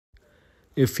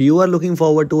If you are looking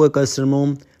forward to a custom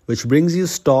ROM which brings you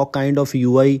stock kind of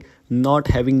UI, not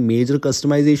having major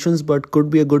customizations but could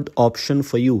be a good option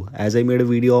for you, as I made a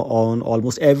video on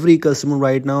almost every custom ROM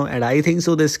right now, and I think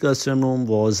so this custom ROM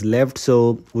was left,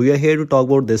 so we are here to talk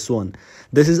about this one.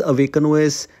 This is Awaken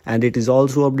OS and it is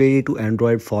also updated to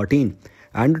Android 14.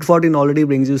 Android 14 already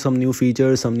brings you some new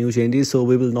features, some new changes, so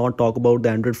we will not talk about the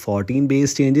Android 14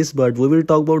 based changes, but we will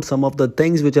talk about some of the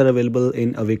things which are available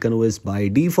in Awaken OS by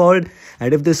default,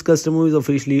 and if this custom is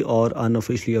officially or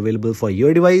unofficially available for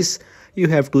your device, you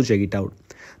have to check it out.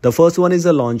 The first one is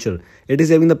the launcher. It is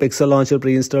having the Pixel launcher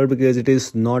pre-installed because it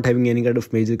is not having any kind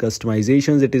of major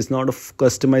customizations. It is not a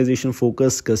customization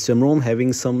focused custom ROM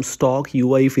having some stock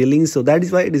UI feelings. So that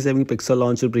is why it is having Pixel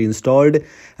launcher pre-installed.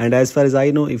 And as far as I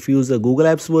know, if you use the Google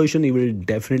Apps version, you will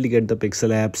definitely get the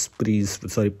Pixel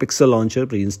launcher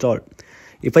pre-installed.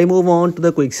 If I move on to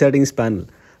the quick settings panel,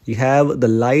 you have the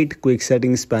light quick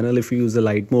settings panel if you use the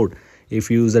light mode. If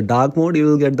you use the dark mode, you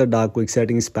will get the dark quick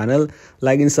settings panel.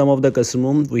 Like in some of the custom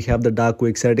ROM, we have the dark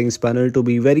quick settings panel. To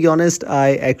be very honest,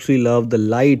 I actually love the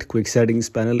light quick settings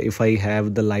panel if I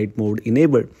have the light mode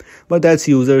enabled. But that's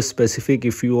user specific.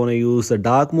 If you want to use the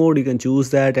dark mode, you can choose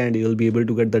that and you'll be able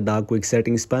to get the dark quick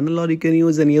settings panel, or you can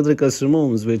use any other custom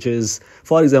ROMs, which is,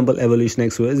 for example, Evolution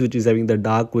XOS, which is having the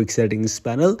dark quick settings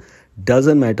panel.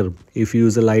 Doesn't matter if you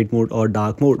use the light mode or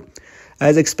dark mode.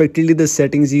 As expectedly, the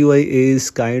settings UI is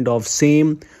kind of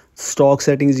same stock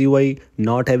settings UI,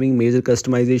 not having major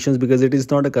customizations because it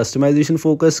is not a customization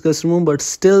focused custom ROM, but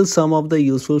still some of the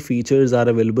useful features are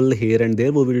available here and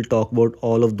there. We will talk about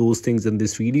all of those things in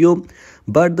this video,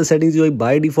 but the settings UI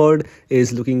by default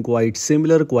is looking quite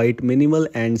similar, quite minimal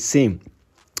and same.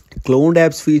 Cloned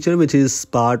apps feature, which is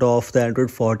part of the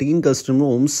Android 14 custom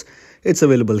ROMs, it's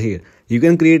available here. You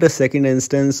can create a second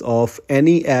instance of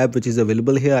any app which is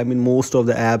available here. I mean, most of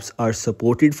the apps are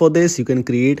supported for this. You can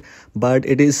create, but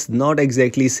it is not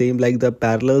exactly same like the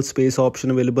parallel space option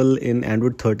available in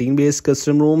Android 13 based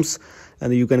custom ROMs.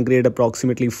 And you can create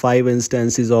approximately 5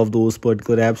 instances of those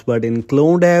particular apps, but in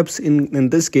cloned apps, in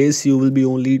this case, you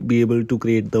will only be able to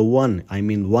create the one. I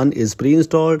mean, one is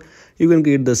pre-installed. You can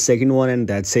create the second one and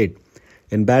that's it.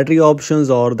 In battery options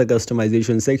or the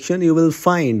customization section, you will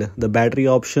find the battery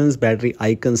options, battery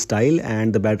icon style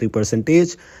and the battery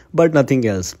percentage, but nothing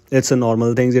else. It's a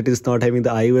normal thing. It is not having the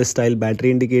iOS style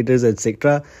battery indicators,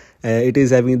 etc. It is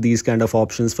having these kind of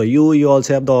options for you. You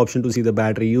also have the option to see the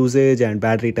battery usage and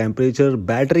battery temperature.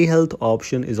 Battery health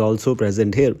option is also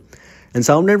present here. And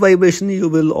sound and vibration, you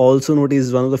will also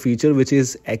notice one of the feature which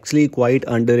is actually quite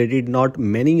underrated. Not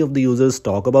many of the users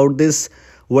talk about this.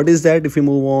 What is that? If you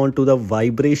move on to the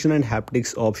vibration and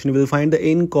haptics option, you will find the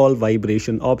in-call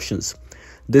vibration options.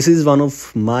 This is one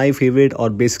of my favorite, or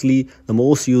basically the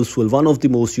most useful, one of the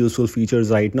most useful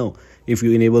features right now. If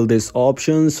you enable this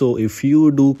option, so if you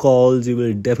do calls, you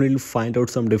will definitely find out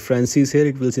some differences here.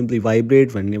 It will simply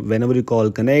vibrate whenever you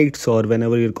call connects or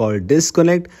whenever you call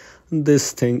disconnect.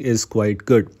 This thing is quite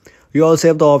good. You also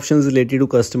have the options related to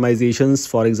customizations.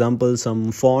 For example,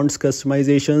 some fonts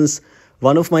customizations.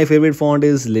 One of my favorite font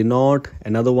is Linot,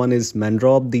 another one is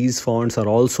Mandrop. These fonts are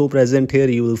also present here.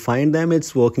 You will find them.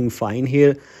 It's working fine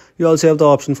here. You also have the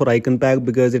option for icon pack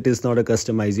because it is not a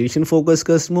customization focused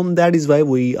custom ROM. That is why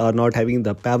we are not having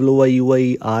the Pavlova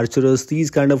UI, Arcturus.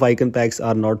 These kind of icon packs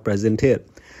are not present here.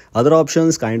 Other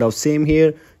options kind of same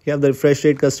here. You have the refresh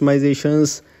rate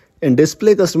customizations. In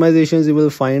display customizations, you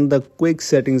will find the quick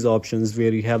settings options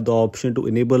where you have the option to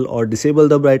enable or disable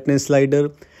the brightness slider.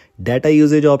 Data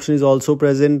usage option is also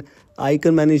present,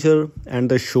 icon manager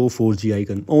and the show 4G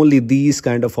icon. Only these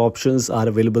kind of options are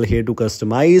available here to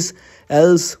customize,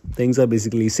 else things are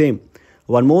basically same.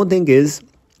 One more thing is,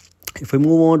 if we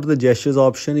move on to the gestures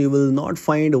option, you will not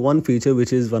find one feature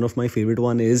which is one of my favorite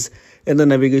one is in the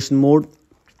navigation mode,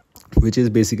 which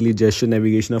is basically gesture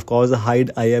navigation. Of course, the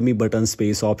hide IME button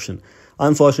space option.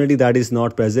 Unfortunately, that is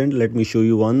not present. Let me show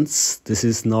you once. This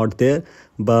is not there.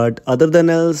 But other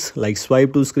than else, like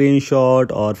swipe to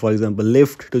screenshot or for example,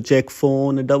 lift to check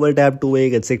phone, double tap to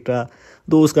wake, etc.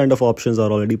 Those kind of options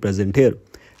are already present here.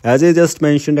 As I just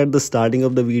mentioned at the starting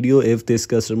of the video, if this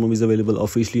custom ROM is available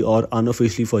officially or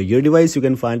unofficially for your device, you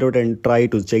can find out and try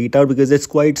to check it out because it's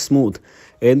quite smooth.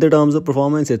 In the terms of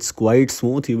performance, it's quite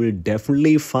smooth. You will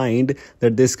definitely find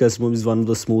that this custom ROM is one of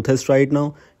the smoothest right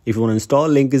now. If you want to install,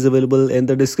 link is available in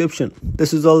the description.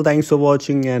 This is all. Thanks for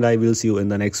watching and I will see you in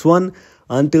the next one.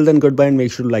 Until then, goodbye and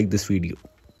make sure to like this video.